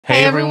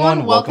Hey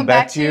everyone, welcome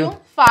back to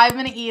 5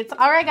 Minute Eats.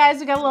 All right guys,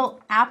 we got a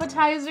little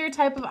appetizer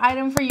type of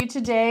item for you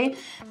today.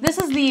 This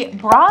is the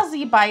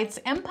Brazi Bites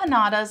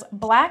Empanadas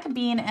Black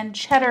Bean and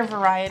Cheddar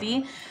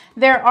variety.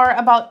 There are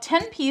about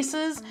 10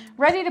 pieces,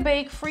 ready to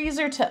bake,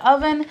 freezer to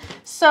oven.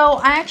 So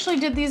I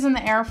actually did these in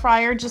the air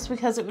fryer just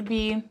because it would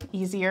be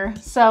easier.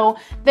 So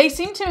they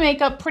seem to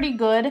make up pretty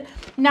good.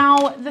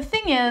 Now the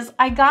thing is,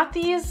 I got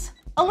these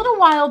a little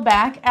while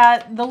back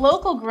at the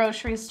local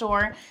grocery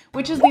store,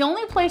 which is the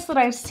only place that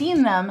I've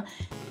seen them.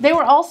 They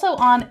were also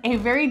on a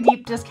very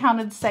deep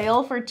discounted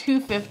sale for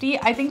 $2.50.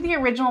 I think the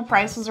original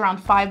price was around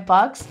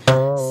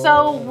 $5.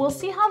 So we'll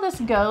see how this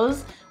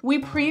goes. We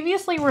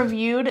previously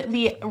reviewed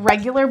the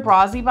regular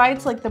Brazi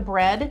Bites, like the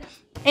bread,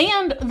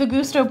 and the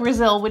Gusto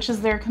Brazil, which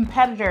is their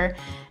competitor.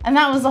 And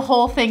that was a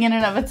whole thing in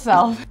and of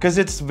itself. Because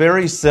it's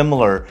very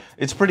similar.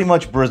 It's pretty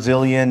much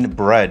Brazilian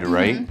bread,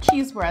 right?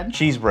 Cheese bread.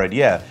 Cheese bread,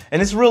 yeah.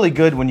 And it's really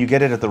good when you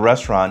get it at the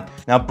restaurant.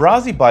 Now,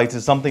 Brazi Bites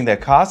is something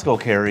that Costco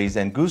carries,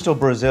 and Gusto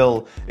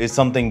Brazil is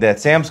something that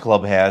Sam's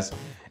Club has.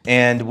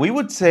 And we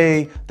would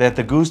say that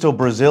the Gusto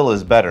Brazil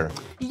is better.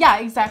 Yeah,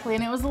 exactly.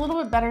 And it was a little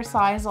bit better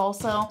size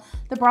also.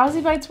 The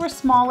Brazi Bites were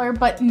smaller,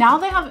 but now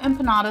they have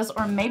empanadas,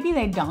 or maybe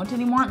they don't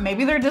anymore.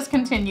 Maybe they're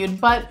discontinued,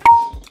 but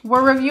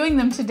we're reviewing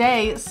them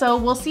today, so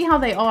we'll see how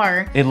they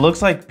are. It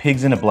looks like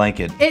pigs in a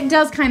blanket. It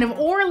does kind of,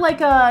 or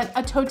like a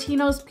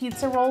Totino's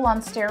pizza roll on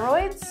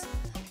steroids.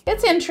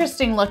 It's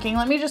interesting looking.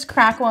 Let me just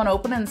crack one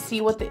open and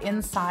see what the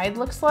inside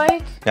looks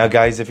like. Now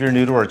guys, if you're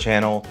new to our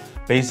channel,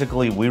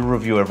 basically we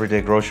review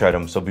everyday grocery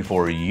items. So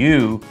before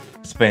you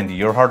spend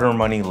your hard-earned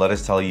money, let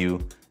us tell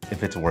you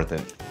if it's worth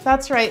it.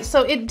 That's right.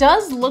 So it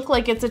does look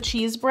like it's a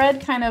cheese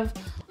bread kind of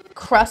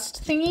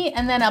crust thingy,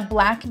 and then a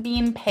black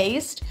bean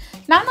paste.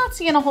 Now I'm not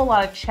seeing a whole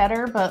lot of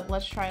cheddar, but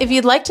let's try it. If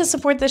you'd like to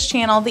support this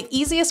channel, the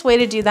easiest way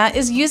to do that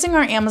is using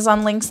our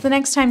Amazon links the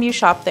next time you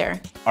shop there.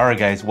 All right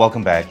guys,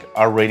 welcome back.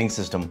 Our rating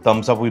system,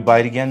 thumbs up, we buy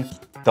it again.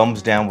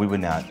 Thumbs down, we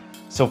would not.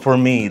 So for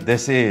me,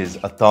 this is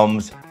a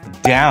thumbs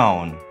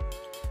down.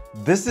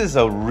 This is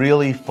a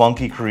really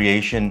funky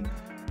creation.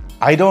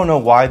 I don't know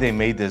why they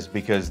made this,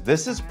 because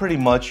this is pretty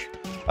much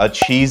a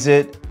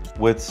Cheez-It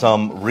with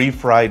some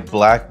refried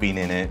black bean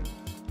in it.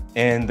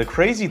 And the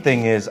crazy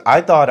thing is,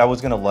 I thought I was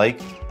gonna like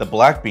the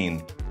black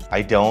bean.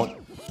 I don't.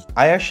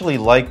 I actually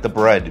like the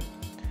bread.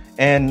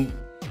 And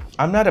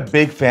I'm not a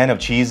big fan of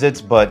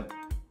Cheez-Its, but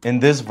in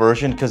this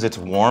version, because it's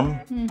warm,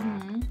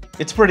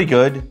 it's pretty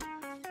good.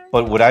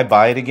 But would I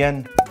buy it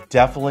again?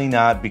 Definitely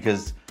not,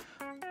 because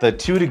the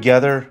two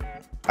together,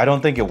 I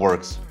don't think it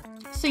works.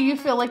 So you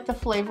feel like the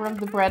flavor of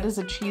the bread is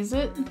a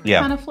Cheez-It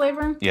kind of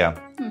flavor? Yeah.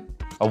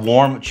 A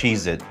warm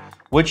Cheez-It,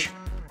 which,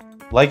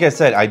 like I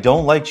said, I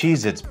don't like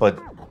Cheez-Its, but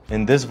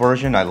in this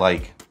version, I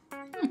like.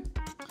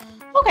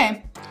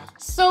 Okay,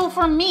 so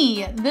for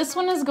me, this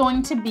one is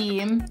going to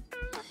be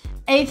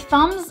a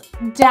thumbs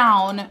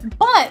down,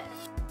 but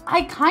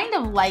I kind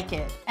of like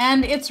it.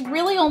 And it's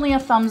really only a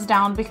thumbs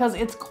down because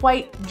it's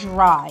quite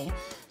dry.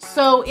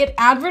 So it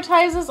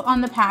advertises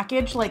on the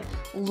package like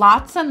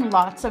lots and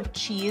lots of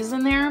cheese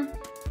in there.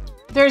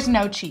 There's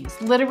no cheese,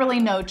 literally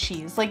no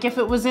cheese. Like if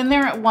it was in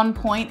there at one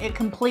point, it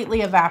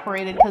completely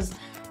evaporated because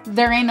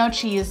there ain't no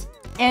cheese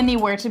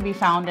anywhere to be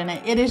found in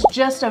it. It is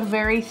just a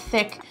very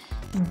thick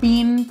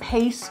bean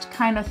paste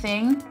kind of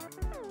thing.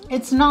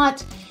 It's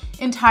not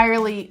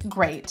entirely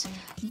great,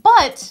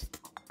 but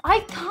I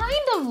kind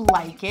of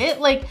like it.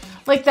 Like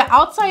the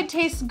outside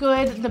tastes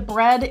good, the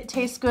bread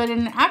tastes good,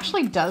 and it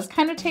actually does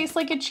kind of taste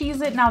like a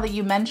Cheez-It now that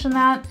you mention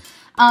that.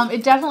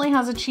 It definitely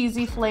has a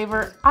cheesy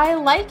flavor. I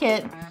like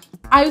it.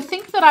 I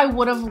think that I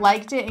would have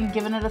liked it and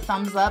given it a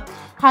thumbs up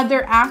had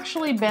there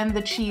actually been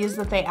the cheese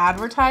that they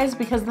advertised,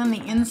 because then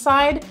the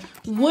inside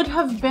would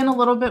have been a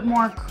little bit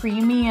more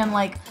creamy and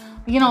like,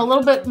 you know, a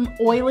little bit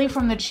oily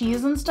from the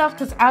cheese and stuff,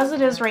 because as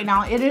it is right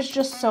now, it is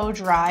just so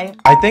dry.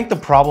 I think the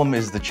problem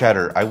is the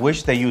cheddar. I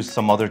wish they used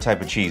some other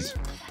type of cheese.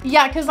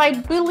 Yeah, because I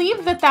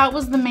believe that that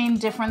was the main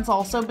difference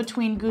also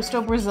between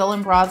Gusto Brazil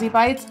and Brazi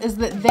Bites, is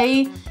that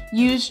they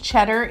used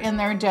cheddar in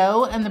their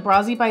dough and the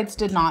Brazi Bites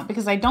did not,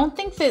 because I don't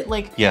think that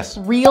like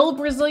real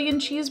Brazilian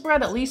cheese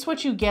bread, at least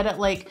what you get at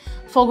like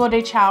Fogo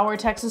de Chao or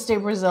Texas de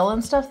Brazil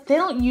and stuff, they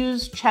don't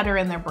use cheddar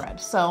in their bread.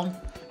 So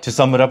to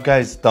sum it up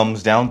guys,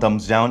 thumbs down,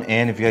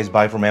 and if you guys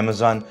buy from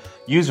Amazon,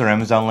 use our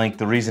Amazon link.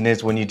 The reason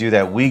is when you do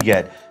that, we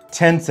get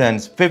 10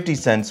 cents, 50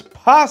 cents,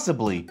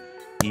 possibly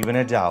even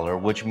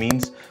 $1, which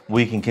means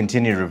we can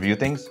continue to review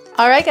things.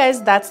 All right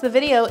guys, that's the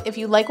video. If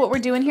you like what we're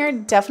doing here,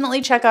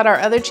 definitely check out our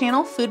other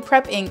channel, Food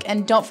Prep Inc.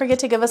 And don't forget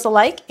to give us a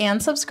like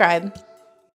and subscribe.